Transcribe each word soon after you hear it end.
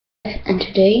And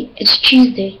today it's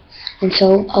Tuesday, and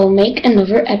so I'll make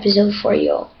another episode for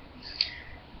you all.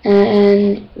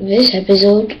 And this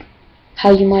episode, how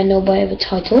you might know by the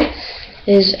title,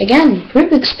 is again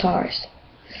Rubik stars.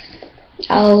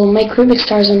 I'll make Rubik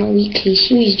stars on a weekly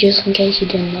series just in case you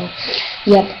didn't know.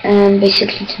 Yep, and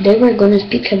basically today we're going to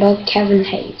speak about Kevin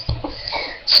Hayes.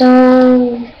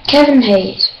 So, Kevin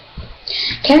Hayes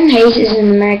is an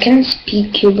American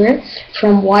speed cuber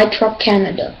from White Rock,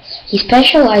 Canada. He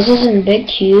specializes in big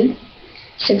cube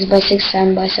 6x6,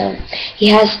 7x7. He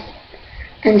has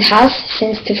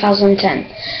since 2010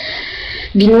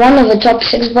 been one of the top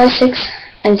 6x6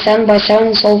 and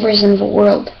 7x7 solvers in the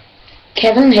world.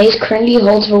 Kevin Hayes currently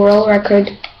holds the world record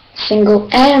single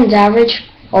and average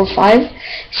of 5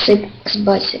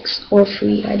 6x6 or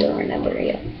 3, I don't remember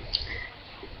yet.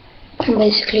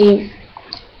 Basically,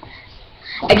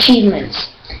 achievements.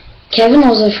 Kevin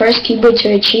was the first cuber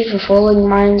to achieve the following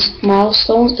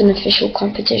milestones in official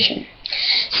competition: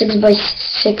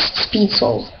 6x6 speed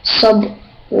solve, sub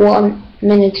 1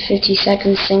 minute 50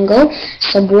 seconds single,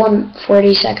 sub 1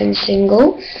 40 seconds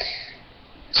single,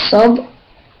 sub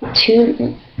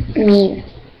 2 mean,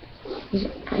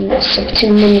 sub 2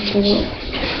 minute mean,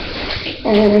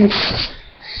 and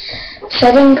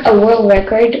setting a world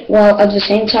record while at the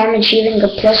same time achieving a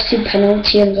 +2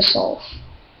 penalty in the solve.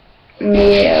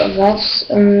 Yeah, that's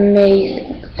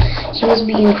amazing. He must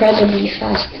be incredibly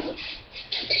fast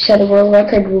to set a world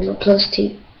record with a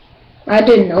 +2. I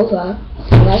didn't know that.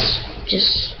 That's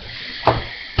just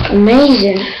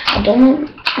amazing. I don't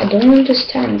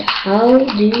understand. How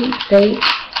do they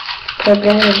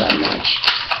program it that much?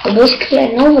 But basically, I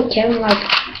know that Kevin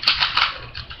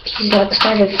he's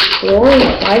started 4 or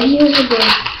 5 years ago,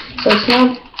 so it's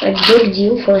not a big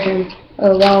deal for him.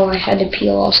 Oh wow, I had a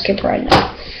PLL skip right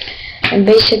now. And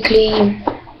basically,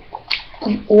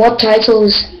 what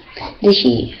titles did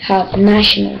he have?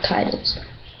 National titles.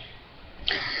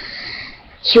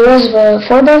 He was the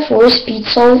 4x4 Speed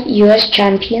Solve US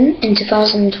champion in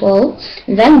 2012,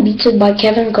 then beaten by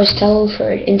Kevin Costello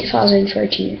third in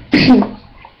 2013.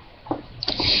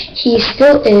 He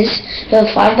still is the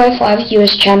 5x5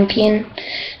 US champion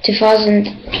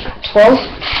 2012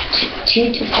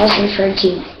 to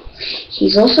 2013.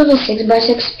 He's also the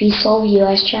 6x6 Speed Solve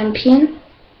US champion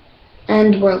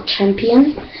and world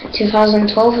champion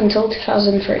 2012 until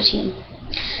 2013.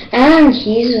 And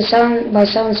he's the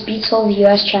 7x7 Speed Solve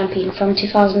US champion from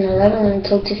 2011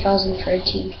 until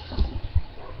 2013.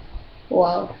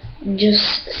 Wow,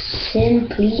 just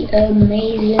simply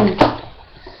amazing.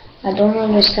 I don't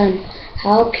understand.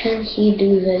 How can he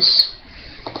do this?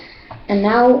 And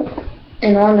now,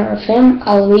 in honor of him,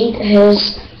 I'll read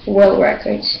his world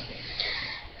records.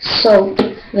 So,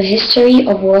 the history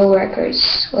of world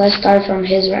records. Let's start from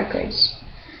his records.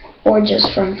 Or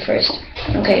just from first.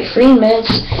 Okay, 3 minutes,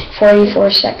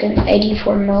 44 seconds,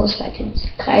 84 milliseconds.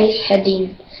 Kai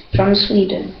Hedin from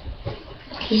Sweden.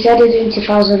 He set it in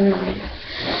 2009.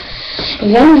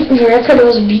 Then the record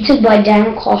was beaten by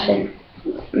Dan Cohen.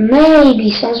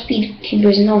 Maybe some speed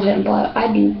cubers know him, but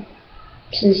I do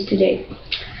since today.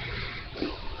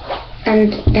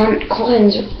 And Dan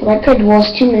Cohen's record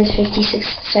was 2 minutes 56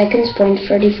 seconds,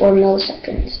 34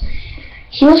 milliseconds.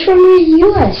 He was from the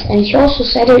US, and he also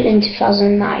set it in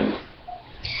 2009.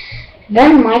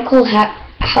 Then Michael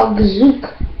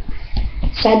Hagzuk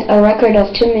set a record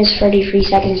of 2 minutes 33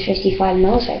 seconds, 55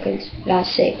 milliseconds.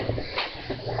 That's sick.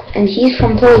 And he's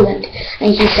from Poland,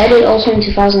 and he set it also in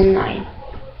 2009.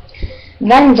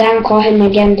 Then Dan Cohen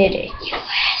again did it.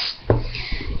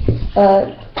 US.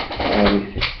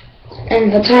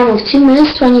 And the time of 2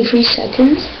 minutes 23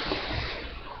 seconds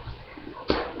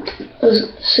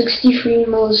was 63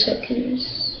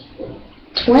 milliseconds.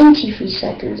 23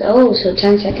 seconds. Oh, so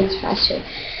 10 seconds faster.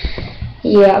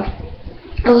 Yeah.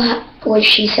 Which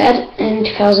she said in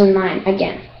 2009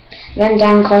 again. Then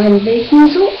Dan Cohen beat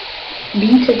his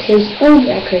own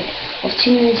record of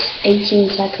 2 minutes 18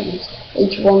 seconds,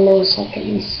 81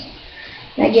 milliseconds.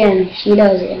 Again, he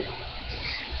does it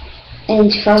in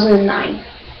 2009.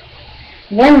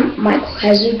 Then Michael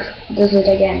Hagzuk does it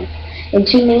again in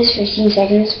 2 minutes 15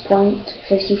 seconds,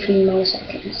 53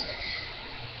 milliseconds.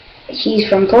 He's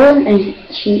from Poland, and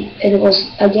it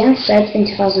was again set in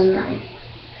 2009.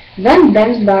 Then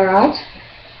Ben Barat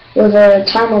with a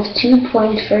time of 2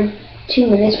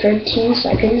 minutes 13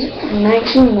 seconds,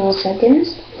 19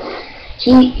 milliseconds.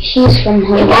 He's from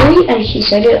Hungary, and he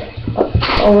set it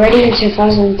already in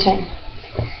 2010.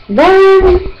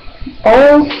 Then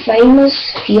all famous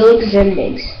Felix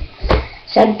Zindigs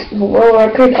set the world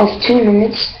record of 2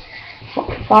 minutes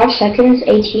 5 seconds,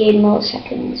 88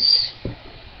 milliseconds.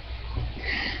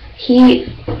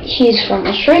 He's from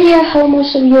Australia, how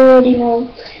most of you already know,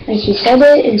 and he said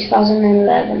it in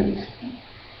 2011.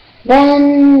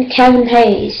 Then Kevin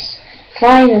Hayes,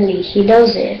 finally he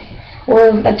does it,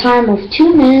 with a time of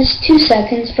 2 minutes, 2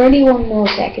 seconds, 31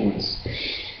 milliseconds.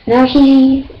 Now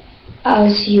he,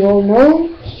 as you all know,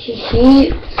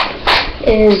 he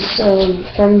is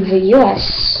from the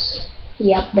US.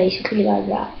 Yep, basically like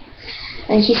that.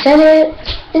 And he said it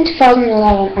in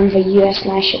 2011 on the US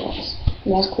Nationals.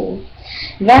 That's cool.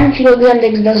 Then Felix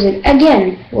Hendricks does it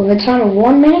again with a time of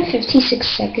 1 minute 56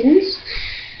 seconds.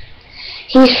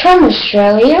 He's from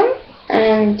Australia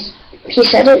and he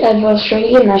said it at the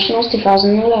Australian Nationals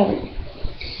 2011.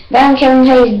 Then Kevin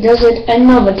Hayes does it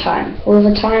another time with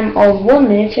a time of 1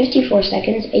 minute 54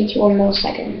 seconds 81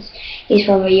 milliseconds. He's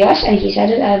from the US and he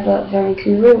said it at the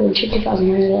Vancouver Winter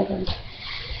 2011.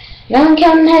 Then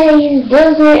Kevin Hayes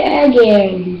does it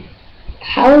again.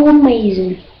 How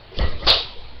amazing.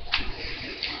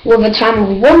 With a time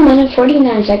of 1 minute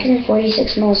 49 seconds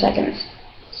 46 milliseconds.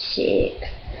 Sick.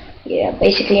 Yeah,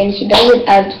 basically, and he does it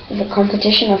at the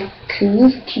competition of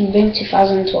Cubing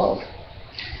 2012.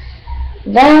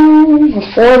 Then the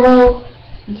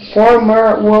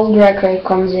former world record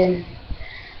comes in.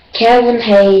 Kevin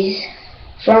Hayes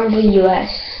from the US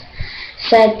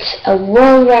set a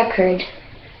world record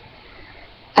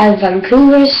at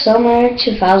Vancouver Summer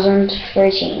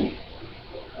 2013.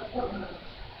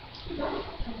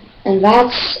 And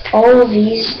that's all of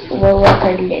these world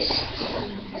record lists.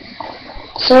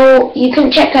 So you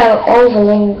can check out all the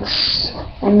links,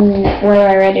 where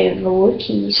I read it, the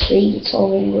wiki street, it's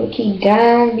all in wiki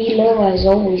down below as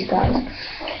always, guys.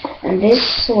 And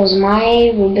this was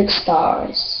my Rubik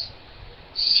stars.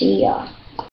 See ya.